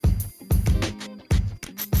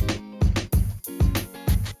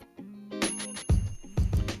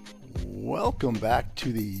Welcome back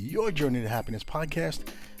to the Your Journey to Happiness podcast.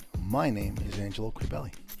 My name is Angelo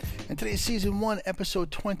Quibelli, and today is Season 1, Episode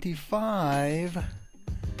 25,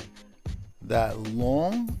 that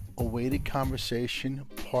long-awaited conversation,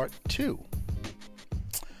 Part 2.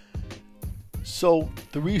 So,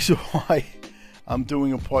 the reason why I'm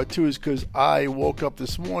doing a Part 2 is because I woke up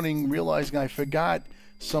this morning realizing I forgot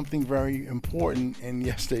something very important in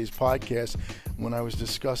yesterday's podcast when I was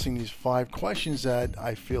discussing these 5 questions that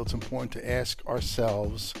I feel it's important to ask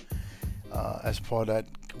ourselves as part of that,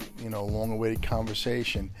 long-awaited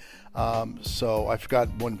conversation. So I forgot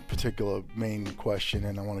one particular main question,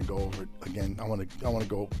 and I want to go over it again. I want to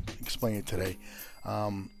go explain it today.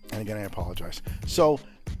 And again, I apologize. So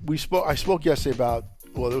I spoke yesterday about,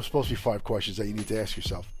 there was supposed to be 5 questions that you need to ask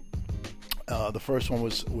yourself. The first one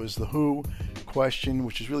was the who question,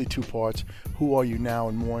 which is really 2 parts. Who are you now?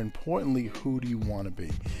 And more importantly, who do you want to be?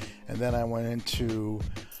 And then I went into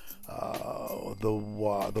the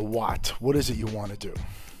what. What is it you want to do?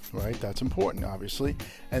 Right? That's important, obviously.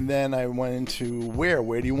 And then I went into where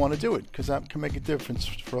do you want to do it? Because that can make a difference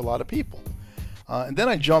for a lot of people. And then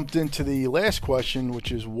I jumped into the last question,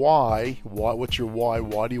 which is why. What's your why?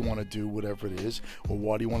 Why do you want to do whatever it is? Or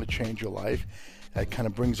why do you want to change your life? That kind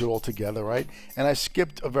of brings it all together, right? And I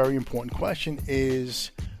skipped a very important question,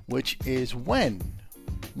 which is when?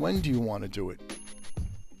 When do you want to do it?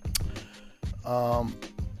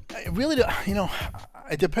 It really,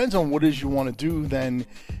 it depends on what it is you want to do. Then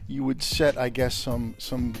you would set, I guess, some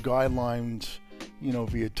guidelines,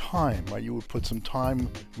 via time, right? You would put some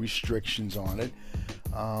time restrictions on it.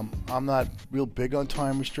 I'm not real big on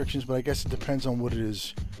time restrictions, but I guess it depends on what it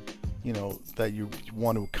is, that you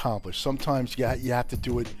want to accomplish. Sometimes you have to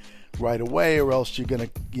do it right away, or else you're gonna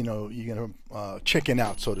chicken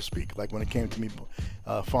out, so to speak. Like when it came to me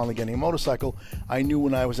finally getting a motorcycle, I knew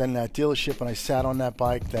when I was in that dealership and I sat on that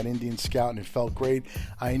bike, that Indian Scout, and it felt great.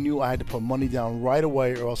 I knew I had to put money down right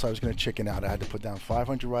away, or else I was gonna chicken out. I had to put down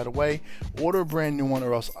 $500 right away, order a brand new one,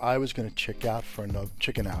 or else I was gonna chicken out for another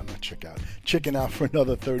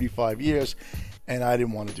 35 years. And I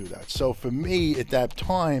didn't want to do that. So for me at that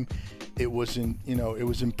time, it was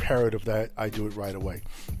imperative that I do it right away.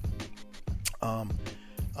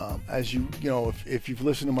 As if you've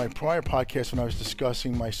listened to my prior podcast when I was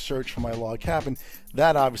discussing my search for my log cabin,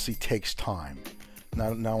 that obviously takes time.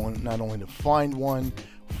 Not only to find one,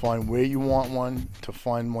 find where you want one, to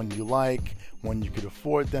find one you like, one you could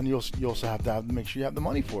afford, then you also have to make sure you have the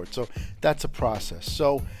money for it. So that's a process.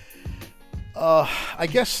 So I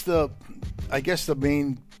guess the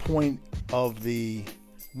main point of the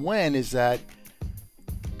when is that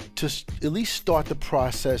to at least start the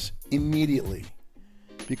process immediately.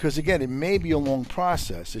 Because again, it may be a long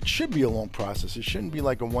process. It should be a long process. It shouldn't be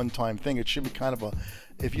like a one-time thing. It should be kind of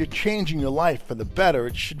if you're changing your life for the better,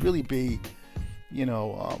 it should really be,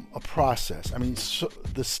 a process. I mean,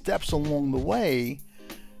 the steps along the way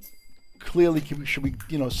clearly should be,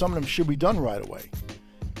 some of them should be done right away.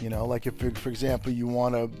 Like if, for example, you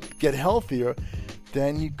want to get healthier,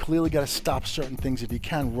 then you clearly got to stop certain things if you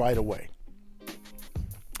can right away.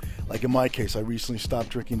 Like in my case, I recently stopped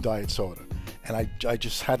drinking diet soda, and I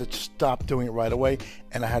just had to stop doing it right away,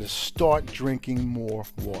 and I had to start drinking more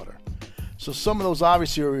water. So some of those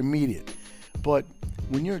obviously are immediate, but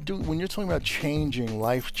when you're talking about changing,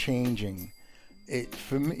 life changing,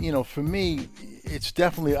 for me, it's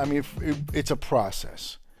definitely, it's a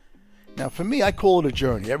process. Now, for me, I call it a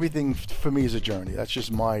journey. Everything for me is a journey. That's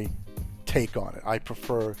just my take on it. I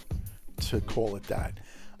prefer to call it that.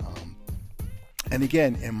 And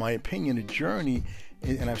again, in my opinion, a journey,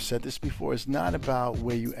 and I've said this before, is not about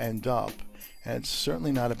where you end up. And it's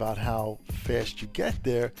certainly not about how fast you get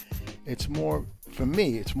there. For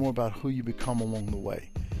me, it's more about who you become along the way.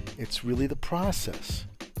 It's really the process,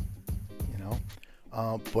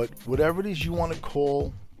 But whatever it is you want to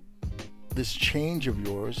call this change of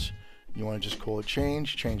yours, you want to just call it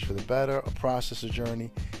change for the better, a process, a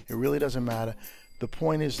journey. It really doesn't matter. The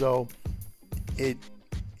point is, though,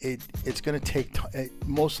 it's going to take time. It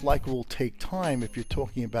most likely will take time if you're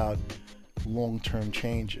talking about long-term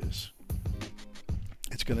changes.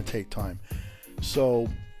 It's going to take time. So,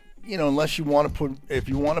 unless you want to if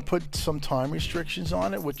you want to put some time restrictions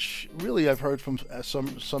on it, which really I've heard from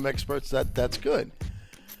some experts that's good.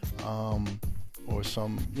 Or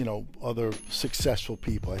some, other successful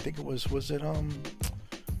people. I think it was it,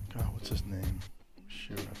 God, what's his name?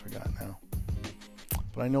 Shoot, I forgot now.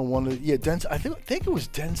 But I know Denzel, I think it was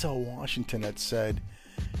Denzel Washington that said,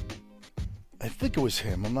 I think it was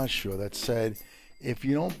him, I'm not sure, that said, if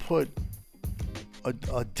you don't put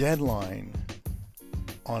a deadline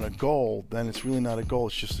on a goal, then it's really not a goal,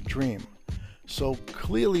 it's just a dream. So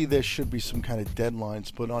clearly there should be some kind of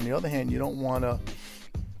deadlines, but on the other hand, you don't want to,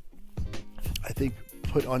 I think,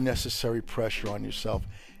 put unnecessary pressure on yourself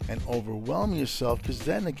and overwhelm yourself, because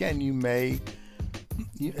then again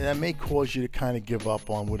that may cause you to kind of give up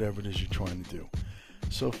on whatever it is you're trying to do.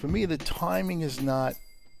 So for me, the timing is not,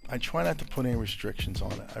 I try not to put any restrictions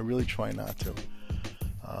on it. I really try not to.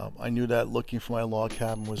 I knew that looking for my log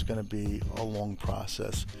cabin was going to be a long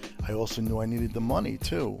process. I also knew I needed the money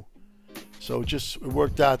too. So it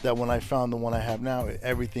worked out that when I found the one I have now,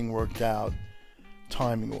 everything worked out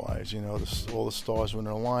timing wise. All the stars were in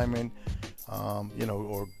alignment,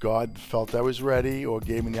 or God felt I was ready, or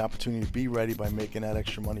gave me the opportunity to be ready by making that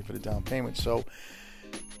extra money for the down payment. So,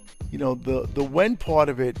 the when part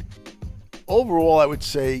of it, overall, I would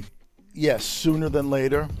say yes, sooner than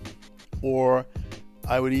later, or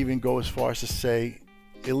I would even go as far as to say,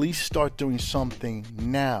 at least start doing something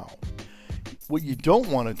now. What you don't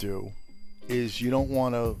want to do is you don't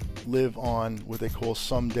want to live on what they call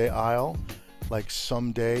someday I'll, like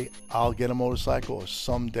someday I'll get a motorcycle, or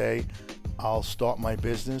someday I'll start my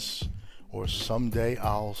business, or someday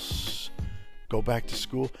I'll go back to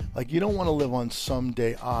school. Like, you don't want to live on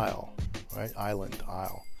someday I'll, right?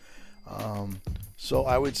 I'll. So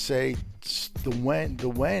I would say the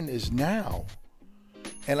when is now.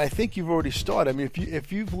 And I think you've already started. I mean,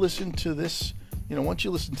 if you've listened to this, once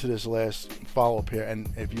you listen to this last follow-up here, and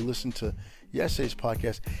if you listen to yesterday's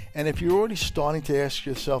podcast, and if you're already starting to ask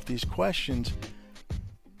yourself these questions,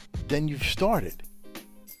 then you've started.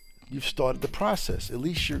 You've started the process. At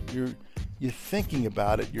least you're thinking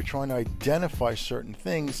about it. You're trying to identify certain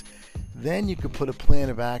things. Then you could put a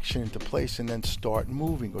plan of action into place and then start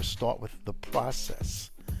moving, or start with the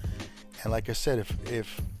process. And like I said,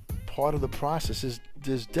 if part of the process is,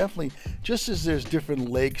 there's definitely, just as there's different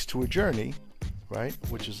legs to a journey, right?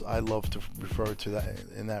 Which is, I love to refer to that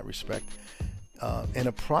in that respect. In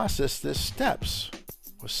a process, there's steps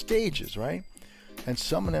or stages, right? And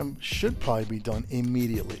some of them should probably be done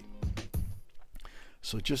immediately.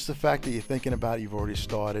 So just the fact that you're thinking about it, you've already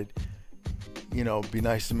started, be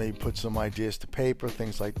nice to maybe put some ideas to paper,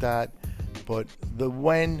 things like that. But the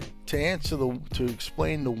when, to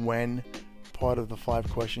explain the when part of the 5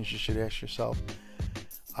 questions you should ask yourself,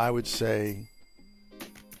 I would say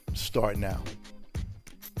start now.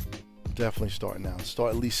 Definitely start now.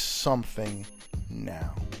 Start at least something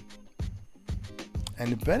now. And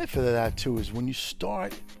the benefit of that too is when you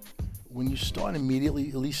start immediately,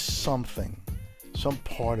 at least something, some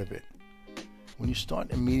part of it, when you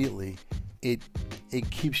start immediately, it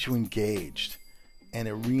keeps you engaged and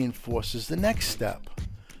it reinforces the next step.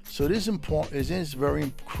 So it is important, it is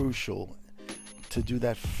very crucial to do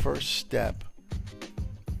that first step,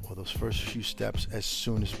 or those first few steps, as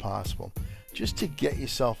soon as possible, just to get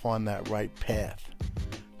yourself on that right path,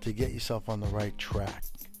 to get yourself on the right track.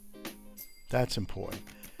 That's important.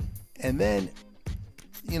 And then,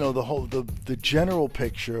 the general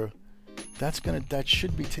picture, that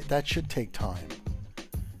should take time.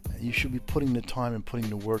 You should be putting the time and putting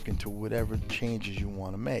the work into whatever changes you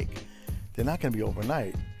want to make. They're not going to be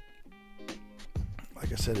overnight.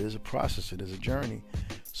 Like I said, it is a process. It is a journey.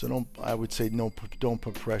 So don't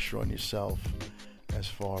put pressure on yourself as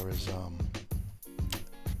far as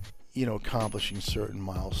accomplishing certain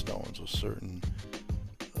milestones or certain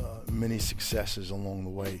mini successes along the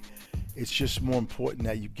way. It's just more important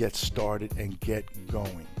that you get started and get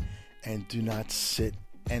going, and do not sit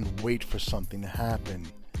and wait for something to happen.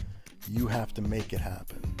 You have to make it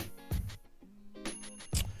happen.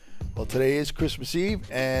 Well, today is Christmas Eve,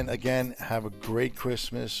 and again, have a great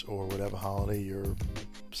Christmas or whatever holiday you're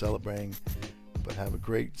celebrating, but have a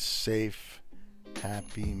great, safe,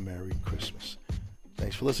 happy, Merry Christmas.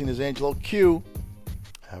 Thanks for listening. This is Angelo Q.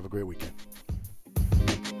 Have a great weekend.